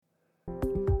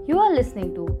are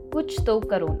listening to Kuch To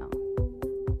Corona.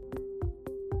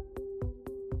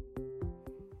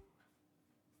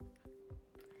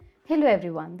 Hello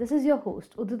everyone, this is your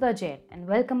host Udita Jain and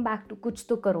welcome back to Kuch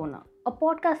To Corona, a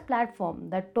podcast platform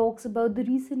that talks about the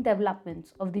recent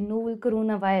developments of the novel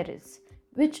coronavirus,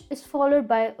 which is followed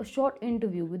by a short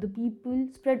interview with the people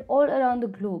spread all around the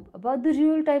globe about the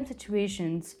real-time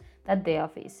situations that they are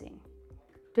facing.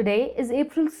 Today is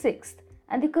April 6th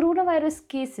and the coronavirus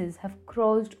cases have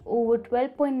crossed over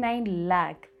 12.9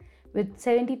 lakh with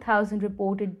 70,000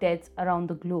 reported deaths around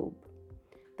the globe.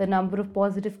 The number of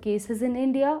positive cases in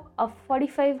India are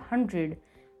 4,500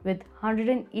 with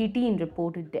 118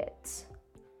 reported deaths.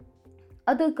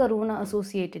 Other corona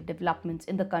associated developments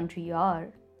in the country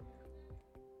are: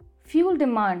 fuel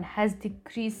demand has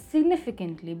decreased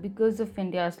significantly because of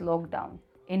India's lockdown.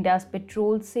 India's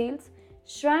petrol sales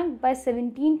shrank by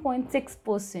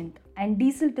 17.6% and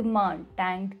diesel demand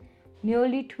tanked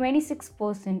nearly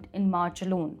 26% in March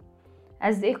alone,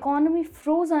 as the economy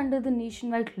froze under the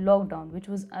nationwide lockdown, which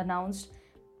was announced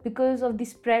because of the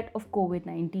spread of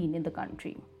COVID-19 in the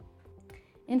country.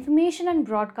 Information and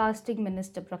Broadcasting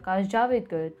Minister Prakash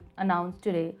Javadekar announced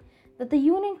today that the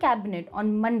Union Cabinet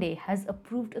on Monday has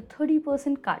approved a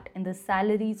 30% cut in the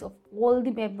salaries of all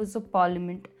the members of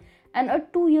Parliament and a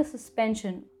 2-year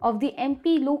suspension of the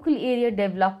MP Local Area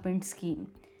Development Scheme,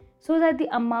 so that the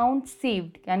amount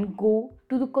saved can go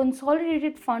to the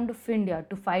Consolidated Fund of India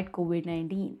to fight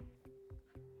COVID-19.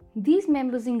 These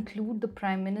members include the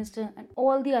Prime Minister and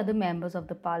all the other members of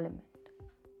the Parliament.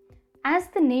 As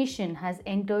the nation has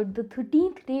entered the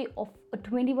 13th day of a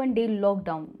 21-day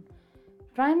lockdown,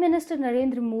 Prime Minister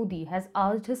Narendra Modi has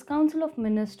asked his Council of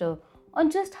Ministers on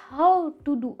just how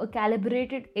to do a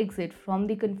calibrated exit from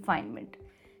the confinement,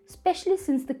 especially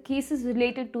since the cases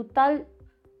related to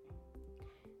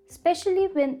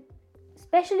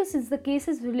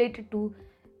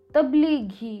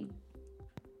Tablighi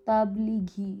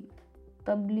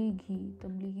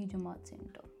Jamaat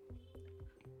Center.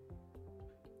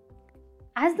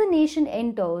 As the nation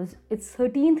enters its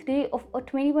 13th day of a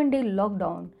 21-day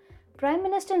lockdown, Prime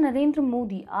Minister Narendra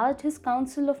Modi asked his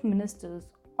Council of Ministers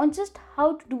on just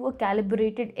how to do a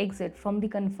calibrated exit from the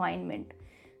confinement,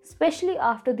 especially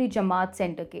after the Jamaat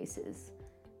Center cases.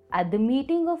 At the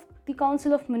meeting of the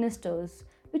Council of Ministers,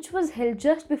 which was held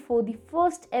just before the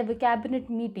first ever cabinet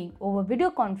meeting over video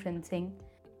conferencing,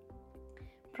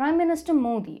 Prime Minister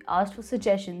Modi asked for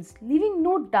suggestions, leaving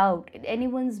no doubt in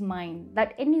anyone's mind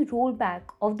that any rollback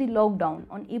of the lockdown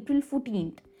on April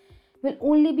 14th will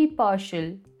only be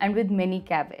partial and with many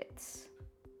caveats.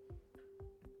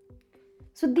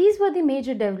 So these were the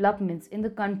major developments in the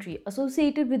country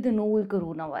associated with the novel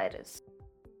coronavirus.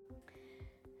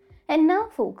 And now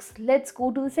folks, let's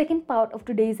go to the second part of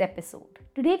today's episode.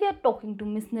 Today we are talking to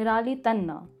Ms. Nirali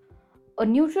Tanna, a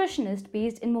nutritionist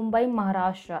based in Mumbai,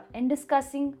 Maharashtra, and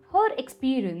discussing her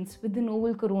experience with the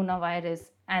novel coronavirus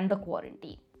and the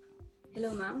quarantine.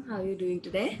 Hello ma'am, how are you doing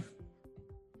today?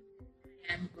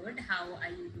 I'm good. How are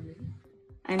you doing?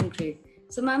 I'm great.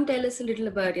 So ma'am, tell us a little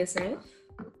about yourself.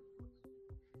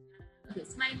 Okay,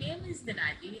 so my name is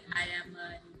Nirali. I am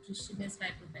a nutritionist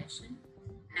by profession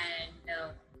and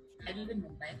I live in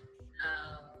Mumbai.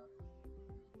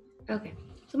 Okay.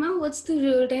 So ma'am, what's the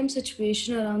real-time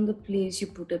situation around the place you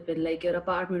put up in, like your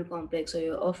apartment complex or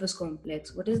your office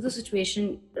complex? What is the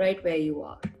situation right where you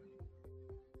are?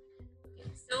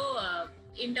 Okay, so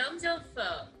in terms of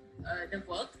the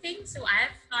work thing, so I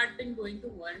have not been going to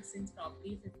work since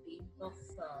probably 15th of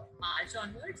March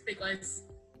onwards because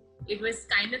it was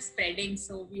kind of spreading,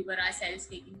 so we were ourselves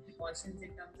taking precautions in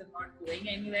terms of not going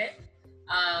anywhere.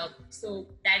 So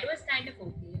that was kind of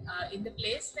okay. In the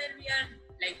place where we are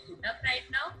like put up right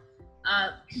now,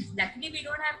 luckily we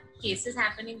don't have cases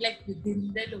happening like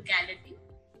within the locality.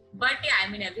 But yeah, I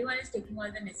mean everyone is taking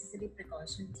all the necessary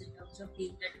precautions in terms of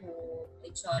being at home,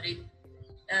 ensuring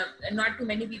not too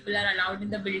many people are allowed in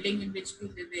the building in which we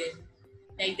live in.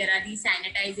 Like there are these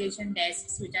sanitization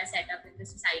desks which are set up in the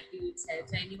society itself.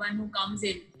 So anyone who comes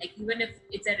in, like even if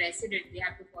it's a resident, they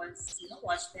have to first,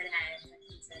 wash their hands and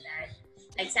things like that.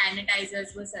 Like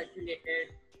sanitizers were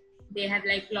circulated. They have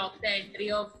like blocked the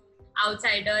entry of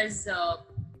outsiders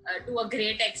to a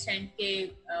great extent.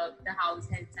 The house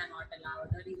helps are not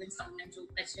allowed, or even someone who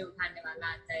pressure uthane wala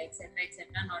aata hai, etc.,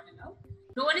 not allowed.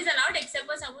 No one is allowed except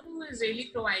for someone who is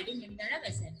really providing any kind of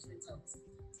essential services,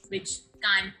 which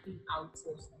can't be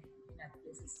outsourced in other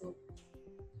places. So,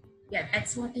 yeah,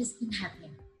 that's what has been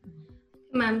happening.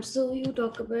 Ma'am, so you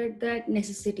talk about that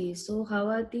necessities. So how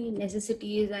are the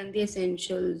necessities and the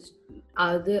essentials?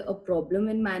 Are they a problem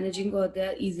in managing or they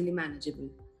are easily manageable?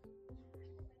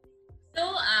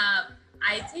 So,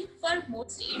 I think for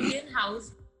most Indian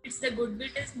house, it's the good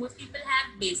bit is most people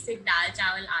have basic dal,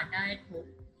 chawal, atta at home.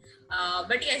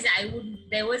 But yes,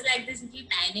 there was like this little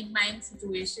panic buying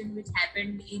situation which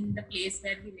happened in the place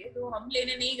where we live. So हम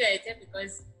लेने नहीं गए थे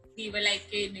because we were like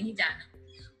कि नहीं जाना.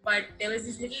 But there was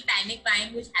this little panic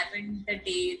buying which happened the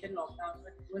day the lockdown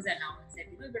was announced. And,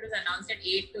 it was announced at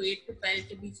 8 to 12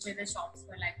 के बीच में the shops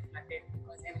were like flooded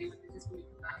because everyone was just going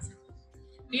to buy something.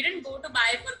 We didn't go to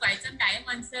buy for quite some time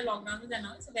once the lockdown was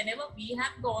announced. So whenever we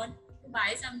have gone to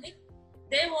buy something,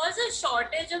 there was a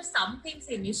shortage of some things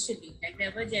initially. Like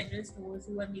there were general stores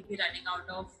who were maybe running out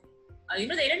of, they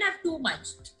didn't have too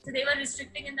much. So they were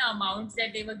restricting in the amounts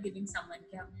that they were giving someone.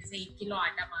 कि हमने से 1 kilo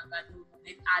आटा मांगा तो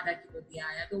उन्होंने आधा kilo दिया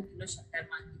या 2 किलो शक्कर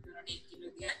मांगी तो उन्होंने 1 किलो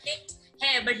दिया.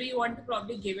 Hey, but we want to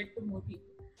probably give it to more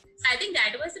people. So I think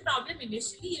that was the problem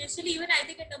initially. Even I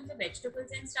think in terms of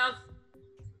vegetables and stuff,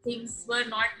 things were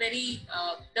not very,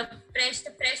 the fresh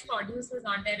produce was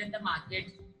not there in the market.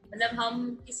 मतलब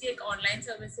हम किसी एक online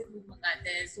service से दूध मंगाते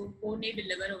हैं, सो वो नहीं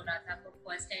डिलीवर हो रहा था for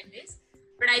first 10 days.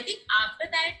 But I think after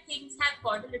that things have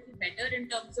got a little better in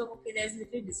terms of okay, there's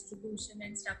little distribution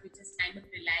and stuff which is kind of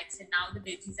relaxed, and now the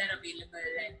veggies are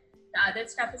available and the other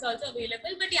stuff is also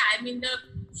available. But yeah, I mean the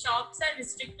shops are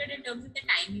restricted in terms of the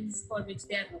timings for which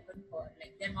they are open for.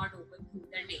 Like they're not open through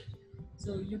the day,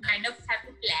 so you kind of have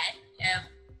to plan.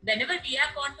 Whenever we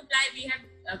have gone to buy,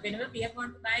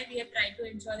 we have tried to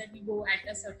ensure that we go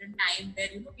at a certain time where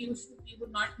we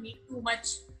would not meet too much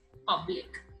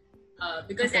public,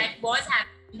 because that was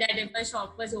happening. That if a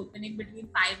shop was opening between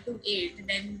 5 to 8,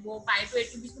 then वो 5 to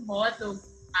 8 के बीच में बहुत लोग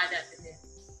आ जाते थे.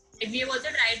 And we have also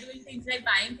tried doing things like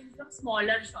buying things from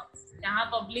smaller shops जहाँ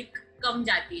public कम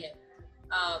जाती है.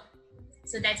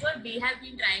 So that's what we have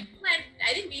been trying to, and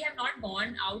I think we have not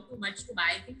gone out too much to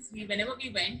buy things. Whenever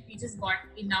we went, we just got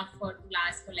enough to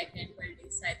last for like 10-12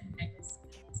 days. So I think that is.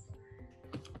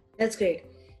 That's great.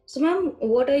 So ma'am,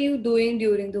 what are you doing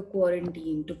during the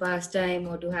quarantine to pass time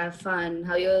or to have fun?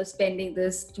 How you're spending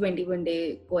this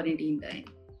 21-day quarantine time?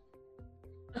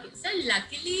 Okay, so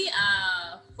luckily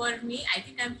for me, I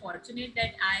think I'm fortunate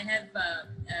that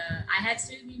I have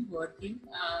still been working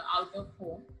out of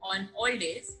home on all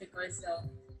days, because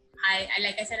I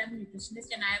like I said, I'm a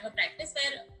nutritionist and I have a practice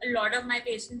where a lot of my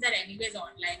patients are anyways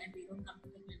online and they don't come to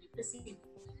the clinic to see me.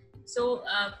 So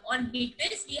on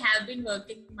weekdays we have been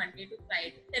working Monday to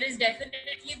Friday. There has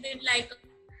definitely been like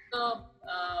a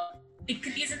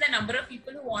decrease in the number of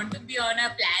people who want to be on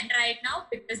a plan right now,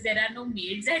 because there are no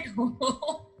maids at home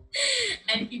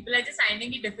and people are just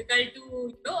finding it difficult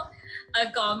to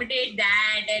accommodate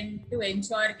that and to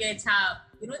ensure that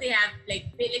they have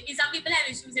some people have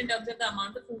issues in terms of the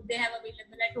amount of food they have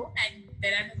available at home, and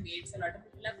there are no maids. A lot of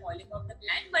people are falling off the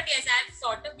plan. But yes, I've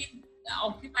sort of been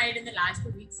occupied in the last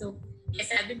 2 weeks, so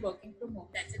yes, I've been working from home.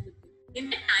 That's a good thing. In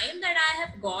the time that I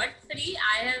have got free,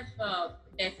 I have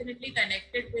definitely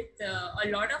connected with a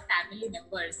lot of family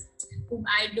members whom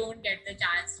I don't get the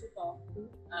chance to talk to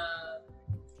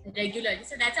regularly.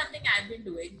 So that's something I've been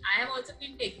doing. I have also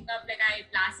been taking up,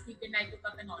 last weekend I took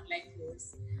up an online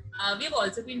course. We've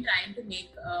also been trying to make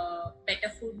better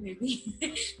food, maybe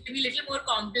little more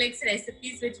complex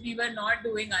recipes which we were not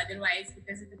doing otherwise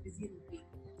because of the busy routine.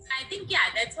 So I think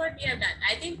that's what we have done.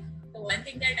 I think the one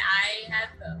thing that I have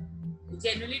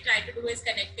generally tried to do is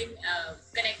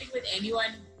connecting with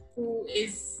anyone who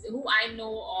I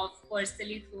know of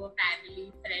personally through a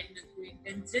family, friend,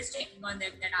 acquaintance, just checking on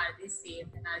them that are they safe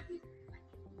and are they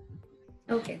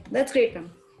fine. Okay, that's great,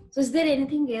 ma'am. So is there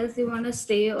anything else you want to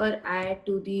say or add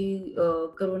to the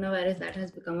coronavirus that has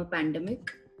become a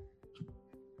pandemic?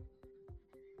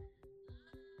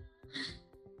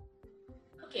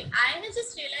 Okay, I have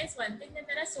just realized one thing, that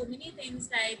there are so many things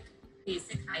like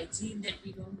basic hygiene that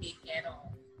we don't take care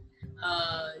of,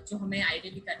 जो हमें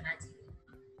ideally करना चाहिए.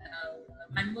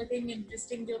 One more thing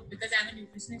interesting, because I'm a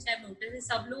nutritionist, I've noticed is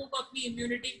सब लोगों को अपनी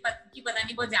immunity की पता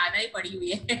नहीं बहुत ज़्यादा ही पड़ी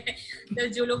हुई है. तो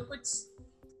जो लोग कुछ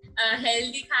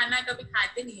healthy खाना कभी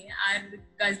खाते नहीं है, are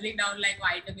guzzling down like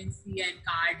vitamin C and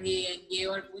काढ़े and ये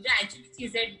और वो, जो actually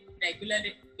चीजें regular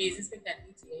basis पे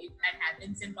करनी चाहिए. If that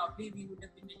happens, then probably we would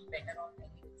have been really better off.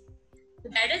 So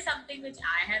that is something which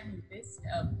I have noticed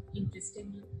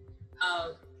interestingly.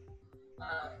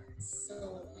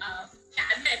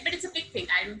 But it's a big thing.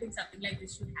 I don't think something like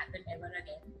this should happen ever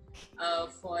again.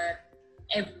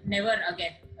 Never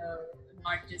again.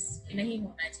 Not just nahi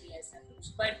hona chahiye aisa kuch.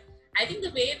 But I think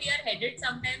the way we are headed,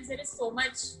 sometimes there is so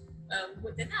much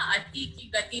ati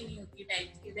ki gati nahi hoti type.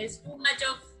 There's too much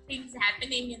of things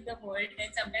happening in the world,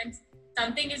 and sometimes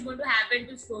something is going to happen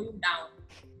to slow you down.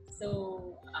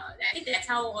 So I think that's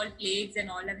how all plagues and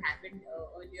all have happened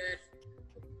earlier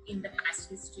in the past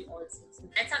history also. So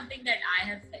that's something that I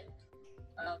have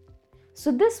felt.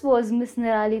 So this was Miss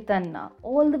Nirali Tanna,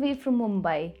 all the way from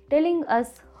Mumbai, telling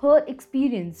us her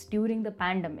experience during the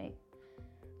pandemic.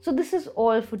 So this is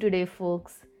all for today,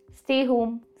 folks. Stay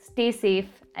home, stay safe,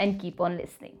 and keep on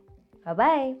listening. Bye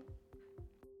bye.